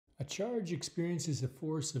A charge experiences a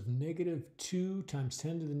force of -2 times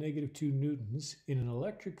 10 to the -2 newtons in an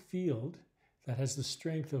electric field that has the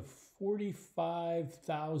strength of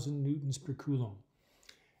 45,000 newtons per coulomb.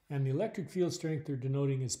 And the electric field strength they're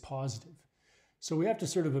denoting is positive. So we have to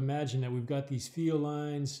sort of imagine that we've got these field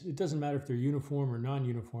lines. It doesn't matter if they're uniform or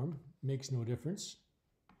non-uniform. It makes no difference.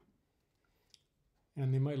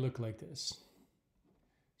 And they might look like this.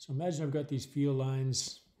 So imagine I've got these field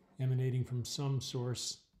lines emanating from some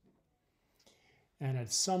source. And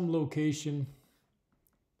at some location,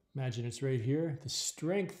 imagine it's right here, the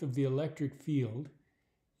strength of the electric field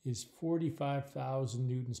is 45,000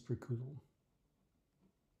 newtons per coulomb.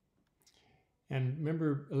 And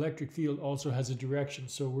remember, electric field also has a direction.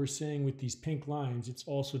 So we're saying with these pink lines, it's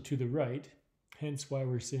also to the right, hence why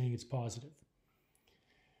we're saying it's positive.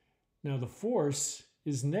 Now the force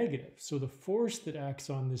is negative. So the force that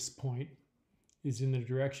acts on this point is in the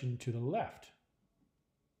direction to the left.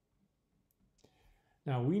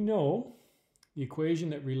 Now we know the equation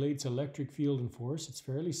that relates electric field and force. It's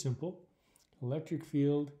fairly simple. Electric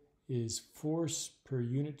field is force per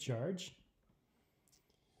unit charge.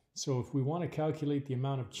 So if we want to calculate the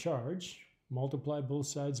amount of charge, multiply both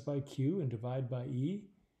sides by Q and divide by E,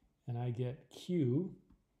 and I get Q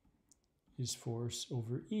is force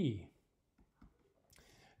over E.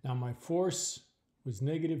 Now my force was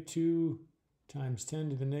 -2 times 10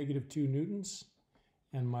 to the -2 newtons,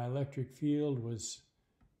 and my electric field was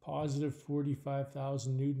positive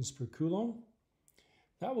 45,000 newtons per coulomb.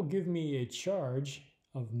 That will give me a charge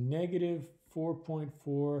of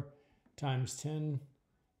 -4.4 times 10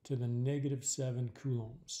 to the -7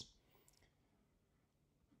 coulombs.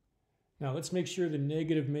 Now let's make sure the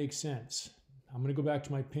negative makes sense. I'm going to go back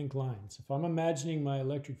to my pink lines. If I'm imagining my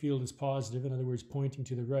electric field is positive, in other words, pointing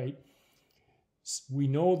to the right, we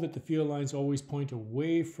know that the field lines always point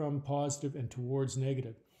away from positive and towards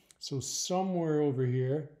negative. So somewhere over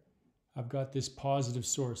here, I've got this positive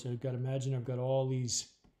source. Imagine I've got all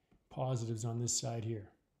these positives on this side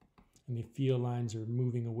here, and the field lines are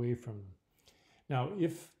moving away from them. Now,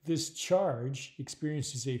 if this charge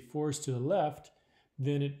experiences a force to the left,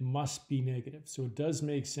 then it must be negative. So it does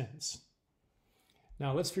make sense.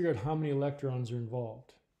 Now let's figure out how many electrons are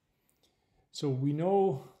involved. So we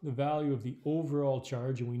know the value of the overall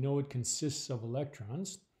charge, and we know it consists of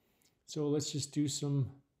electrons. So let's just do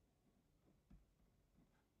some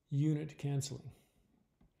unit canceling.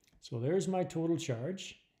 So there's my total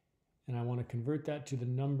charge, and I want to convert that to the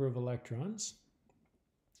number of electrons.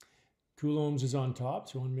 Coulombs is on top,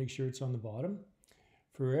 so I want to make sure it's on the bottom.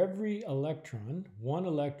 For every electron, one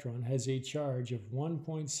electron has a charge of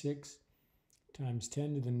 1.6 times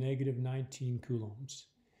 10 to the -19 coulombs.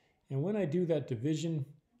 And when I do that division,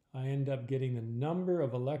 I end up getting the number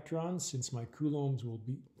of electrons, since my coulombs will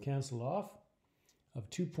be canceled off, of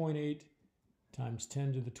 2.8 times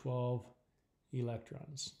 10 to the 12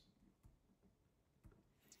 electrons.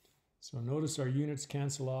 So notice our units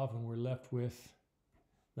cancel off and we're left with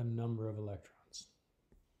the number of electrons.